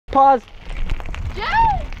Pause. Jed!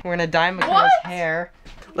 We're gonna dye McKenna's hair.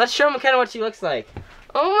 Let's show McKenna what she looks like.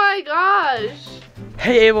 Oh my gosh.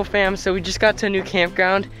 Hey Able fam, so we just got to a new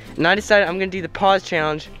campground and I decided I'm gonna do the pause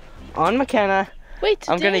challenge on McKenna. Wait,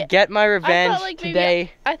 today? I'm gonna get my revenge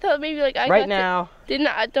today. I thought maybe like I right got now.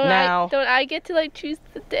 Don't I get to like choose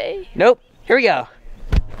the day? Nope. Here we go.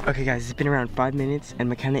 Okay guys, it's been around 5 minutes and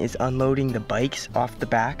McKenna is unloading the bikes off the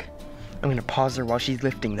back. I'm gonna pause her while she's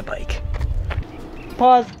lifting the bike.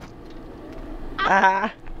 Pause.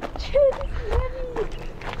 Ah.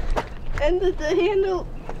 And the handle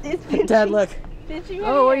is pinching. Dad, look. Pinching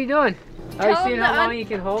Oh, what are you doing? Are you Tell seeing him how to long you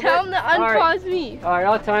can hold it? Tell him to unpause me. All right,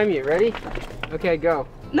 I'll time you. Ready? Okay, go.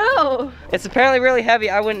 No. It's apparently really heavy.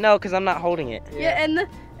 I wouldn't know because I'm not holding it. Yeah,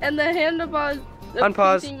 and the handlebars.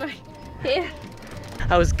 Unpause. Pinching my hand.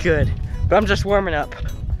 That was good. But I'm just warming up.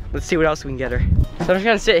 Let's see what else we can get her. So I'm just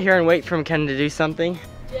gonna sit here and wait for McKenna to do something.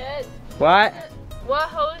 Jed, What? what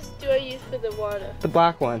hose do I use for the water? The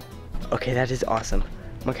black one. Okay, that is awesome.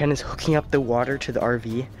 McKenna's hooking up the water to the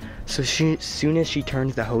RV. So as soon as she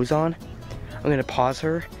turns the hose on, I'm gonna pause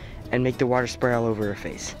her and make the water spray all over her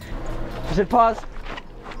face. Is it pause?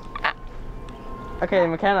 Okay,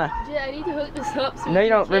 McKenna. Jed, I need to hook this up. So No, you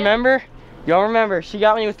don't. Remember? Y'all remember, she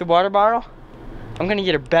got me with the water bottle. I'm gonna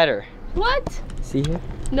get her better. What? See here?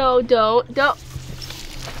 No, don't. Ah!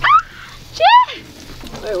 Jed!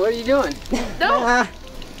 Wait, what are you doing? No.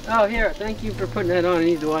 Oh, here. Thank you for putting that on. I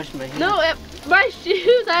need to wash my hands. No, my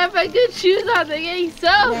shoes. I have my good shoes on. They're getting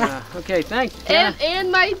soaked. Okay, thanks.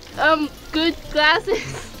 And my good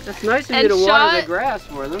glasses. That's nice of you and to water shot- the grass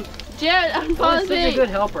for them. Jed, Oh, unpause such a me. good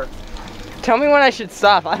helper. Tell me when I should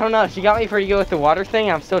stop. I don't know. She got me pretty good with the water thing.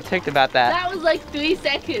 I'm still ticked about that. That was like 3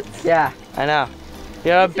 seconds. Yeah, I know.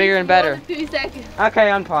 Yeah, This bigger is and better. more than 3 seconds. Okay,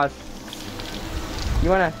 unpause. You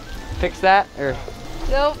wanna fix that or?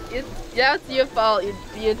 No, that's your fault.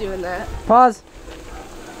 You're doing that. Pause.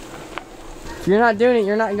 If you're not doing it,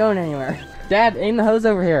 you're not going anywhere. Dad, aim the hose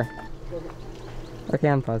over here. Okay,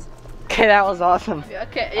 unpause. Okay, that was awesome.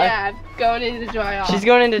 Okay, yeah, I'm going in to dry off. She's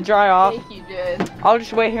going in to dry off. Thank you, Jed. I'll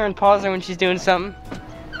just wait here and pause her when she's doing something.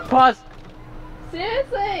 Pause.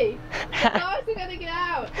 Seriously, the dogs are gonna get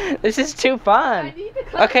out. This is too I fun. need to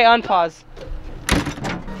cut Okay, unpause.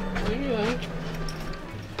 What are you doing?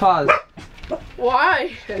 Pause.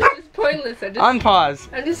 Why? This is pointless. I'm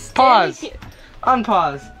Unpause. just Pause. standing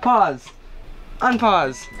Unpause. Pause.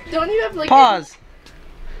 Unpause. here. Don't you have like Pause.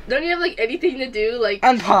 Don't you have like anything to do, like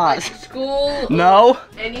Unpause. like school? No.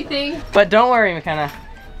 Or anything? But don't worry, McKenna,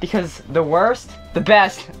 because the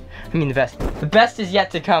best is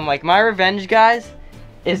yet to come. Like, my revenge, guys,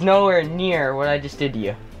 is nowhere near what I just did to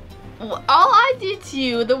you. Well, all I did to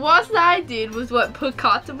you, the worst that I did was what, put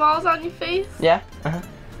cotton balls on your face? Yeah? Uh-huh.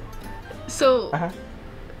 So, Uh-huh.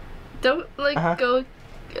 don't like Uh-huh. go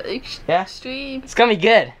Yeah? extreme. It's gonna be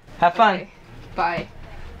good. Have fun. Okay. Bye.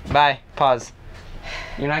 Bye. Pause.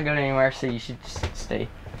 You're not going anywhere, so you should just stay.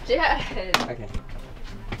 Jed. Okay.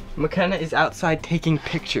 McKenna is outside taking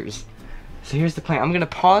pictures. So here's the plan. I'm gonna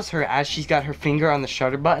pause her as she's got her finger on the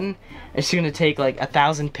shutter button, and she's gonna take like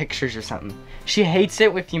 1,000 pictures or something. She hates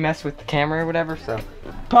it if you mess with the camera or whatever, so.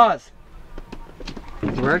 Pause.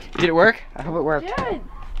 Did it work? Did it work? I hope it worked. Jed.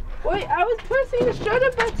 Wait, I was pressing the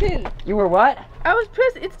shutter button. You were what? I was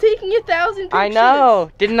pressing. It's taking 1,000 pictures. I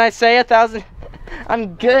know. Didn't I say 1,000?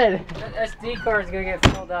 I'm good. That SD card is going to get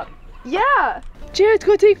filled up. Yeah. Jared, it's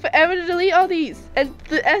gonna take forever to delete all these, and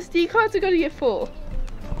the SD cards are gonna get full.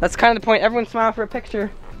 That's kind of the point. Everyone smile for a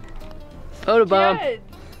picture. Photobomb. Jared,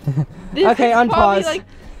 Okay, unpause. Like,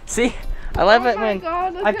 See? I love oh it my when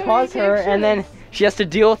God, look I how pause many her and then pictures. she has to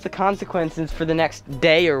deal with the consequences for the next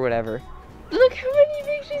day or whatever. Look how many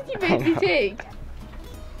pictures you made me know. take.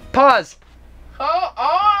 Pause. Oh,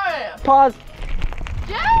 oh. Pause.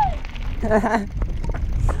 Jared,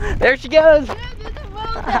 There she goes. Jared, there's a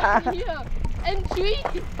road down here. And trees.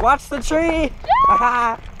 Watch the tree.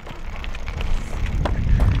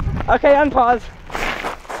 Okay, unpause.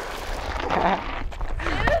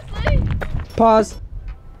 Seriously? Pause.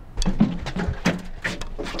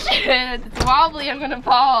 Jared, it's wobbly. I'm gonna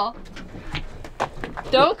fall.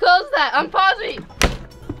 Don't close that. Unpause me.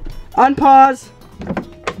 Unpause.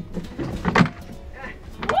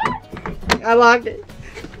 What? I locked it.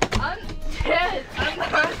 Jared,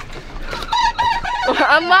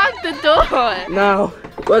 unlock the door. No.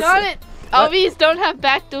 Darn it. RVs don't have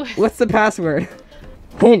back doors. What's the password?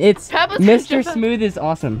 Hint, it's Pebbles Mr. control- Smooth is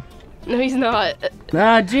awesome. No, he's not.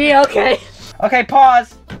 Ah, gee, okay. Okay,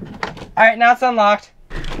 pause. All right, now it's unlocked.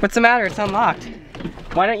 What's the matter? It's unlocked.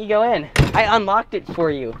 Why don't you go in? I unlocked it for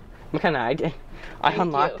you. McKenna, I Thank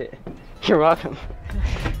unlocked you. it. You're welcome.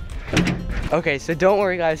 Okay, so don't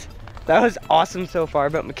worry, guys. That was awesome so far,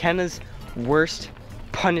 but McKenna's worst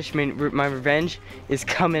punishment, my revenge, is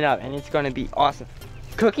coming up, and it's gonna be awesome.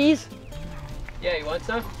 Cookies? Yeah, you want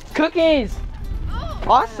some? Cookies!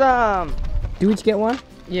 Awesome! Do we each get one?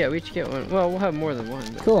 Yeah, we each get one. Well, we'll have more than one.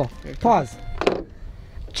 But... Cool. Pause.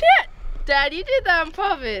 Shit! Dad, you did that on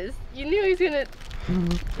purpose. You knew he was gonna.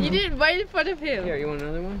 You did it right in front of him. Here, you want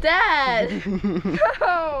another one? Dad!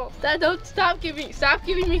 No! Dad, don't stop giving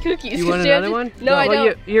me cookies. You want another one? No, I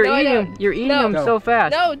don't. You're No, I eating don't. them. You're eating No. them so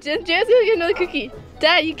fast. No, Jared's gonna get another cookie.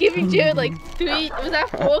 Dad, you giving Jared like 3, was that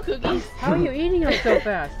 4 cookies? How are you eating them so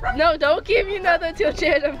fast? No, don't give me another till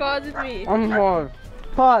Jared unpauses me. Unpause.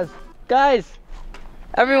 Pause. Guys,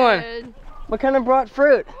 everyone, Jared. McKenna brought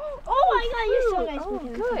fruit. Oh my god, you're so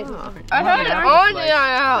nice. Good. I had an orange in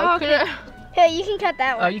my house. Here, you can cut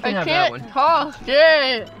that Oh, one. you can I have that one. can't talk,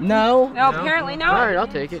 Jared. No. No, apparently not. All right, I'll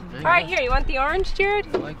take it. All right, here, you want the orange, Jared?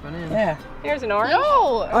 I like banana. Yeah. Here's an orange.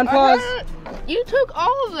 No. Unpause. You took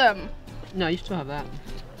all of them. No, you still have that.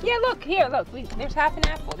 Yeah, look, here, look. There's half an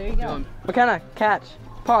apple. There you go. McKenna, catch.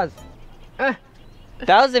 Pause. That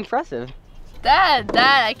was impressive. Dad,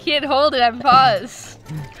 I can't hold it. I'm paused.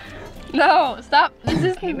 No, stop. This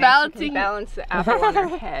isn't balancing. Balance the apple on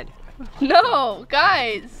her head. No,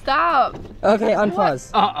 guys, stop. Okay, unpause.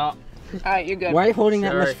 All right, you're good. Why are you holding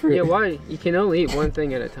that much Sorry. fruit? Yeah, why? You can only eat one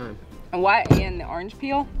thing at a time. And why? And the orange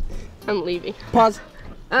peel? I'm leaving. Pause.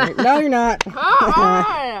 No, you're not.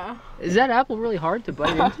 Is that apple really hard to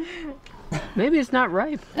bite into? Maybe it's not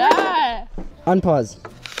ripe. Dad. Unpause.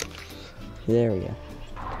 There we go.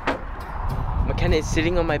 McKenna is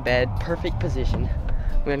sitting on my bed, perfect position.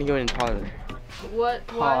 I'm gonna go in and pause her. What?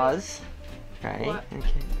 Pause. Right. What? Okay.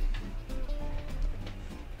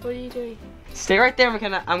 What are you doing? Stay right there,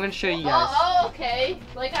 McKenna. I'm gonna show you guys. Oh, okay.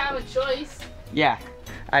 Like I have a choice. Yeah.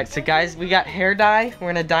 Alright, so guys, we got hair dye. We're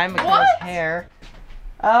gonna dye McKenna's What? hair.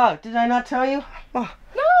 Oh, did I not tell you? Oh,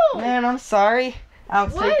 No. man, I'm sorry.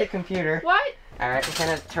 Alex, What? take the computer. What? Alright,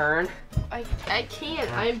 McKenna, turn. I can't.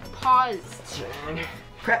 I'm paused. Turn.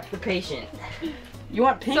 Prep the patient. You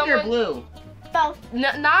want pink or Someone- blue? Both.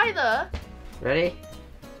 Neither. Ready?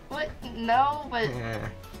 What? No, but Yeah.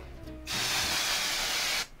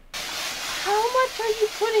 how much are you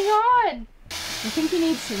putting on? I think you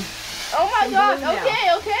need some. Oh my Some god. blue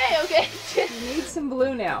now. Okay. You need some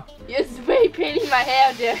blue now. You're spray painting my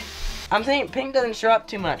hair, dude. I'm thinking pink doesn't show up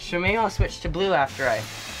too much, so maybe I'll switch to blue after I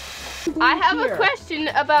I have a question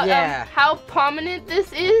about Yeah. how prominent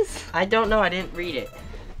this is. I don't know, I didn't read it.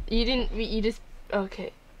 You didn't. You just.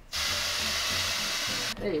 Okay.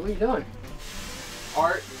 Hey, what are you doing?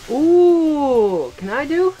 Art. Ooh, can I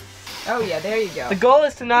do? Oh yeah, there you go. The goal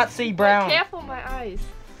is to not see brown. Wait, careful, my eyes.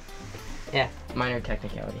 Yeah, minor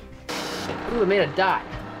technicality. Ooh, I made a dot.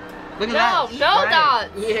 Look at No, that. no Right.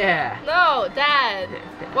 dots. Yeah. No, Dad.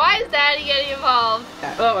 Why is Daddy getting involved?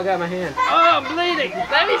 Oh, I got my hand. Oh, I'm bleeding.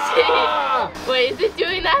 Let me see. Wait, is it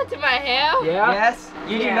doing that to my hair? Yeah. Yes,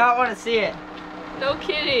 you do Yeah. not want to see it. No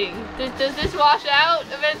kidding. Does this wash out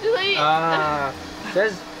eventually?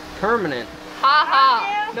 Says permanent. Ha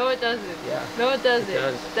ha. No, it doesn't. Yeah. No, it doesn't.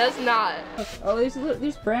 It does not. Oh,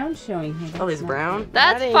 there's brown showing here. Oh, there's brown?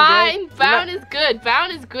 That's That ain't fine. good. Brown is good.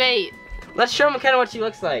 Brown is great. Let's show McKenna what she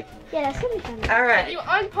looks like. Yeah, that's gonna be fun. Alright, You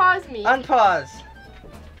unpause me. unpause.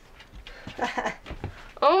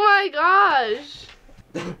 Oh my gosh.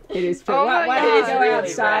 It is. Oh why my don't you God. go Really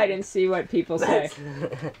outside red. and see what people say?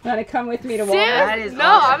 Want to come with me to Walmart? That Seriously? is No,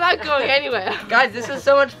 awesome. I'm not going anywhere. Guys, this is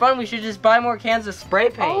so much fun. We should just buy more cans of spray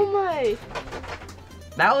paint. Oh my.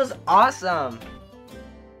 That was awesome.